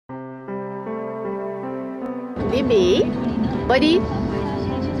Bébé, buddy,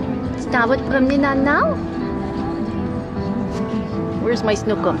 tu t'en vas te promener dans le nord? Where's my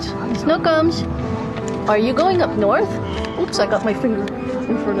Snookums? Snookums, are you going up north? Oops, I got my finger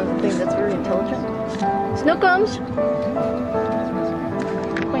in front of the thing. That's very intelligent. Snookums?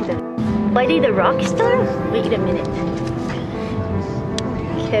 Buddy the rock star? Wait a minute.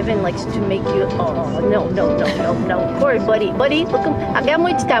 Kevin likes to make you. Oh, no. Poor buddy. Buddy, look him.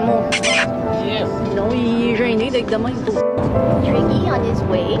 Regarde-moi, petit amour. Yes. Non, il est gêné d'être de même. Triggy on his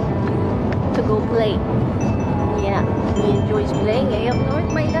way to go play. Yeah, he enjoys playing up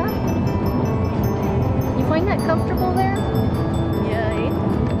north, my dog. You find that comfortable there? Yeah, eh?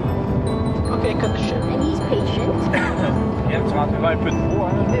 Okay, cut the shit. And he's patient. Yeah, tu rentres vers un peu de bois.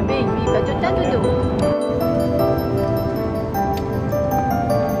 Hein? Bébé, lui, il fait tout le temps dodo.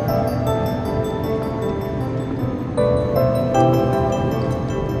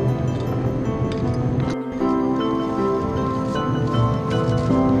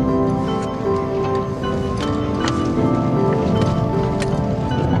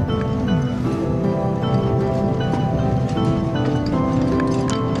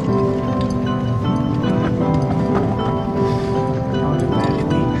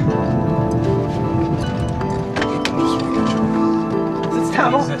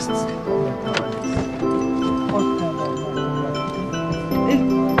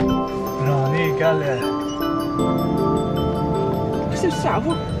 J'en ai égal. Qu'est-ce que ça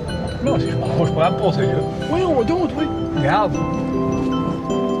va? Non, je pourrais me passer là. Oui, on d'autres, oui. Regarde.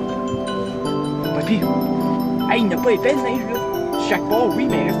 Papy, hey, il n'a pas épais de neige, là. Chaque part, oui,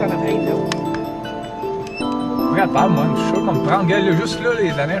 mais il reste en appareil, là. Regarde pas, moi, je suis chaud comme prendre. Regarde, là, juste là,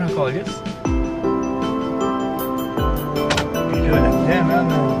 la neige encore lisse. Et là, là-dedans, man,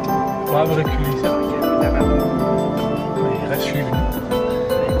 on va reculer ça. Il reste chez nous.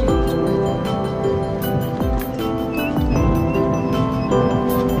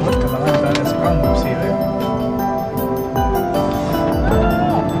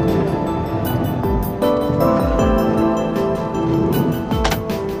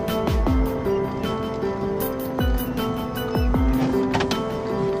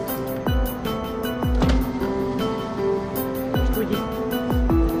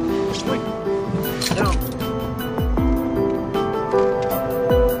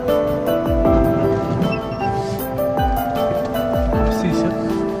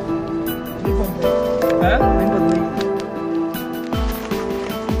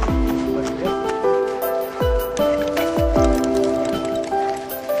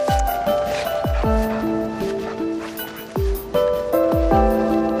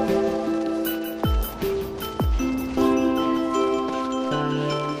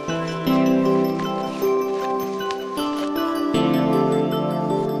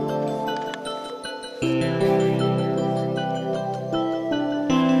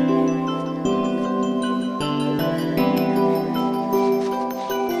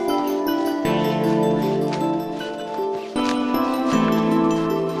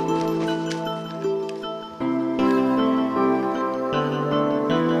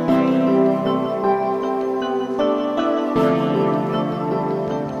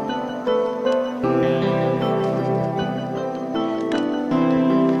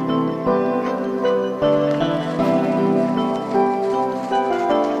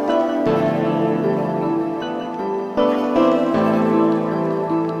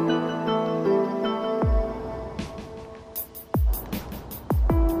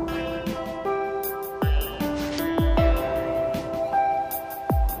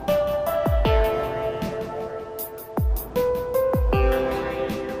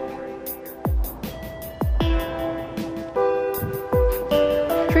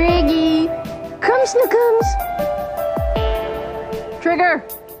 Snookums! Trigger!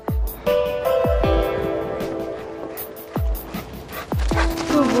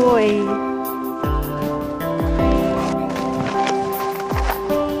 Good boy.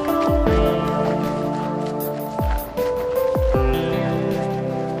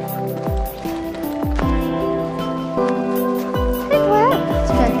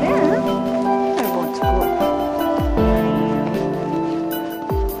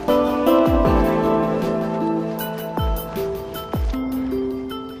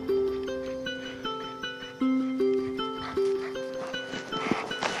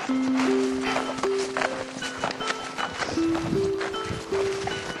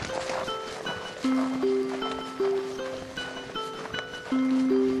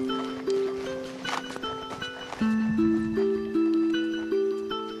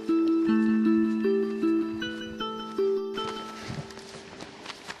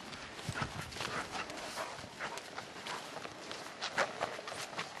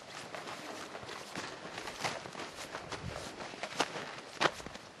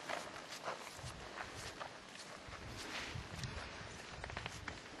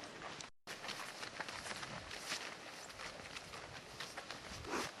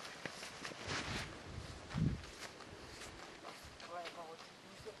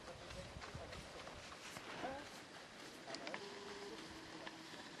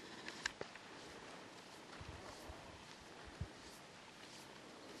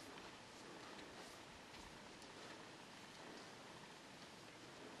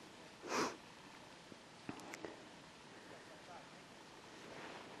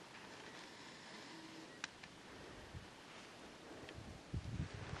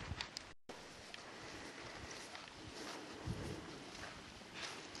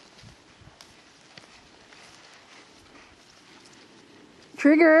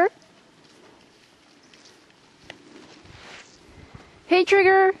 Trigger. Hey,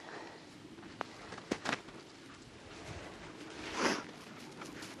 Trigger.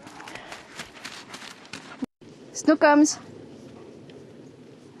 Snookums.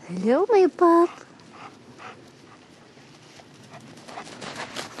 Hello, my pup.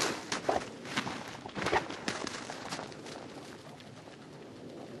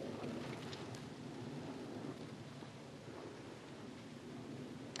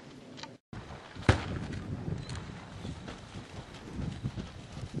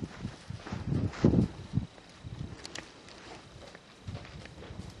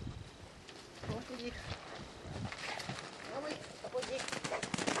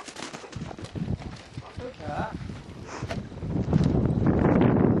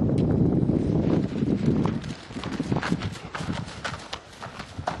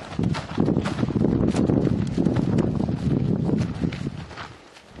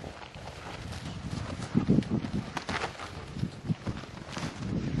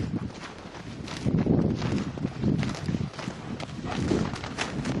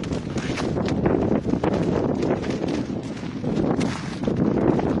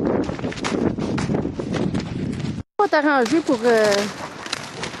 On va t'arranger pour...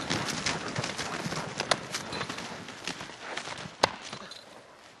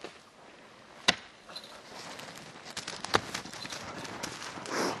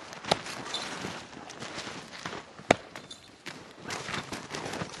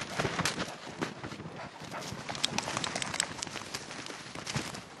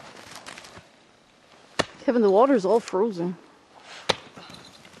 Kevin, the water's all frozen.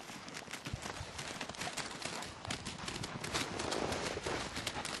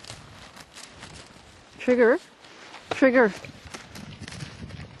 Trigger. Trigger.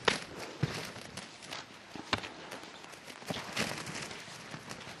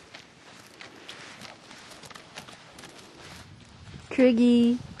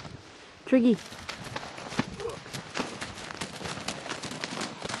 Triggy. Triggy.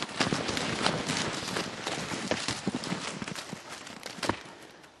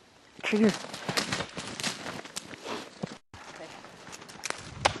 Trigger.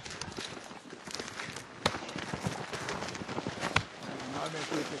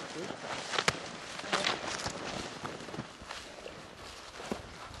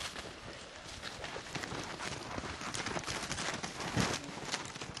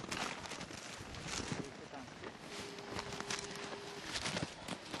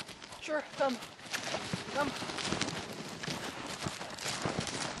 Sure, come. Come.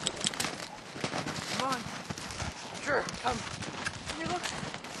 Come on. Sure, come. Can you look?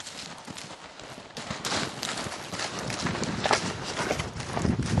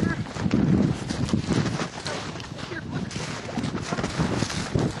 Sure. Here, look.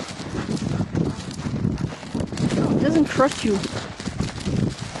 He doesn't trust you.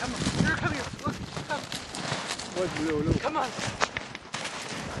 Come on. Sure, come here. Look. Come. Come on.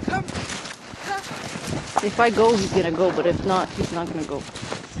 Come. Come. If I go, he's gonna go, but if not, he's not gonna go.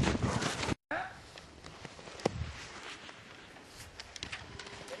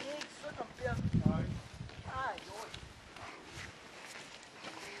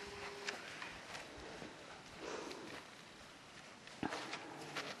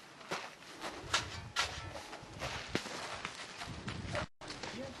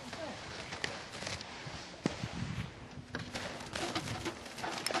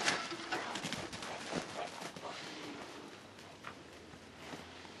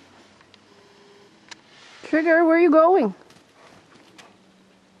 Trigger, where are you going?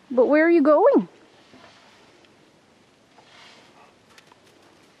 But where are you going?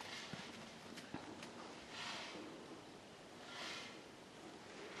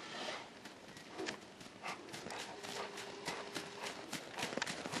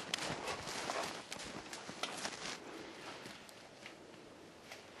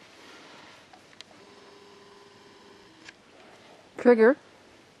 Trigger.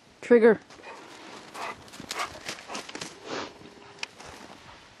 Trigger.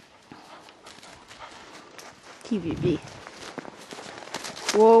 TVB.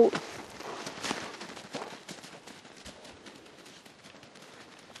 Whoa.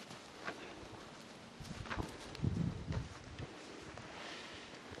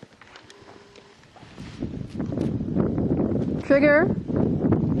 Trigger.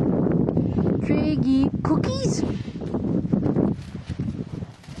 Triggy cookies.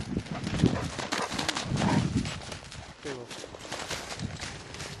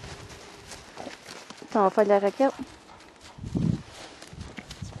 Attends, on va faire de la raquette.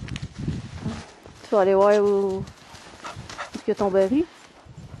 Tu vas aller voir où est-ce qu'il y a ton baril.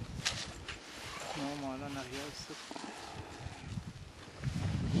 Non, là en arrière, ça.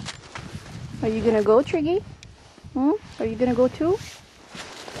 Are you gonna go, Triggy? Hmm? Are you gonna go too?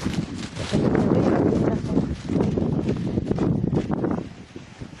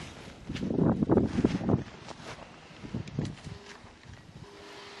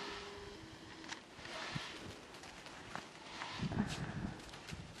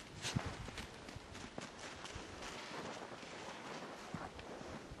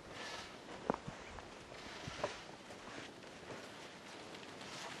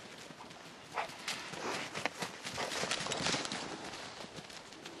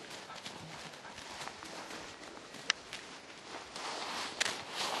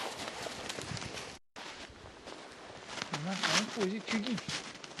 Maman, on va poser Twiggy.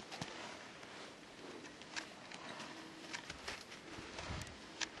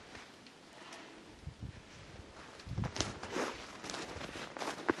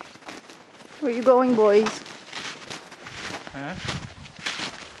 Where you going, boys? Hein?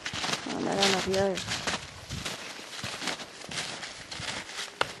 On est en arrière.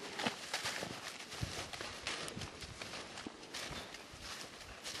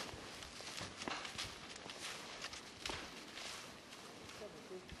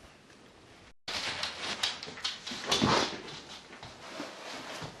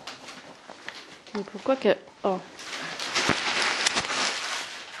 Mais pourquoi que... Oh.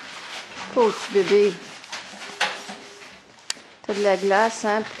 Pauvre petit bébé. T'as de la glace,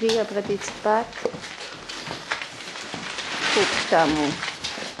 hein, pris après tes petites pattes. Pauvre petit amour.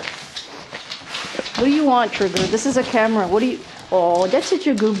 What do you want, Trigger? This is a camera. What do you... Oh, that's such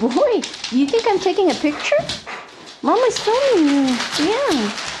a good boy. You think I'm taking a picture? Mama's filming you. Yeah.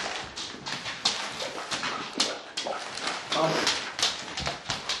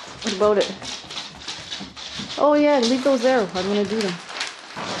 What about it? Oh yeah, leave those there. I'm gonna do them.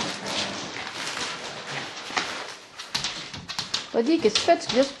 Buddy, qu'est-ce que tu fais?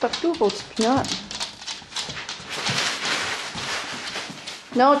 Tu glisses partout, pauvre petit pinot.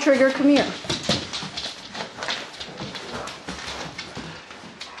 No, Trigger, come here.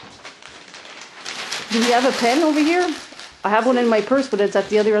 Do we have a pen over here? I have one in my purse, but it's at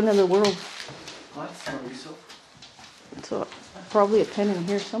the other end of the world. What? So. So probably a pen in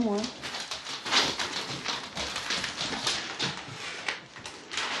here somewhere.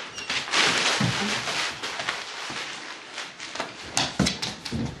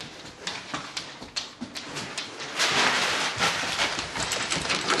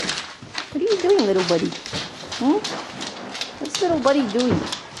 What are you doing, little buddy? Hmm? What's little buddy doing?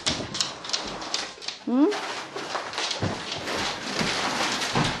 Hmm?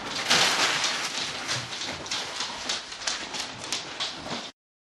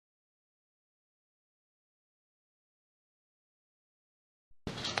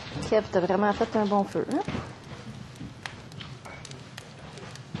 Kev, t'as vraiment fait un bon feu, hein?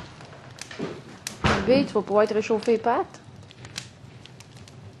 Bébé, tu vas pouvoir te réchauffer les pattes.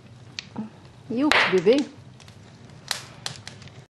 Il est où, petit bébé?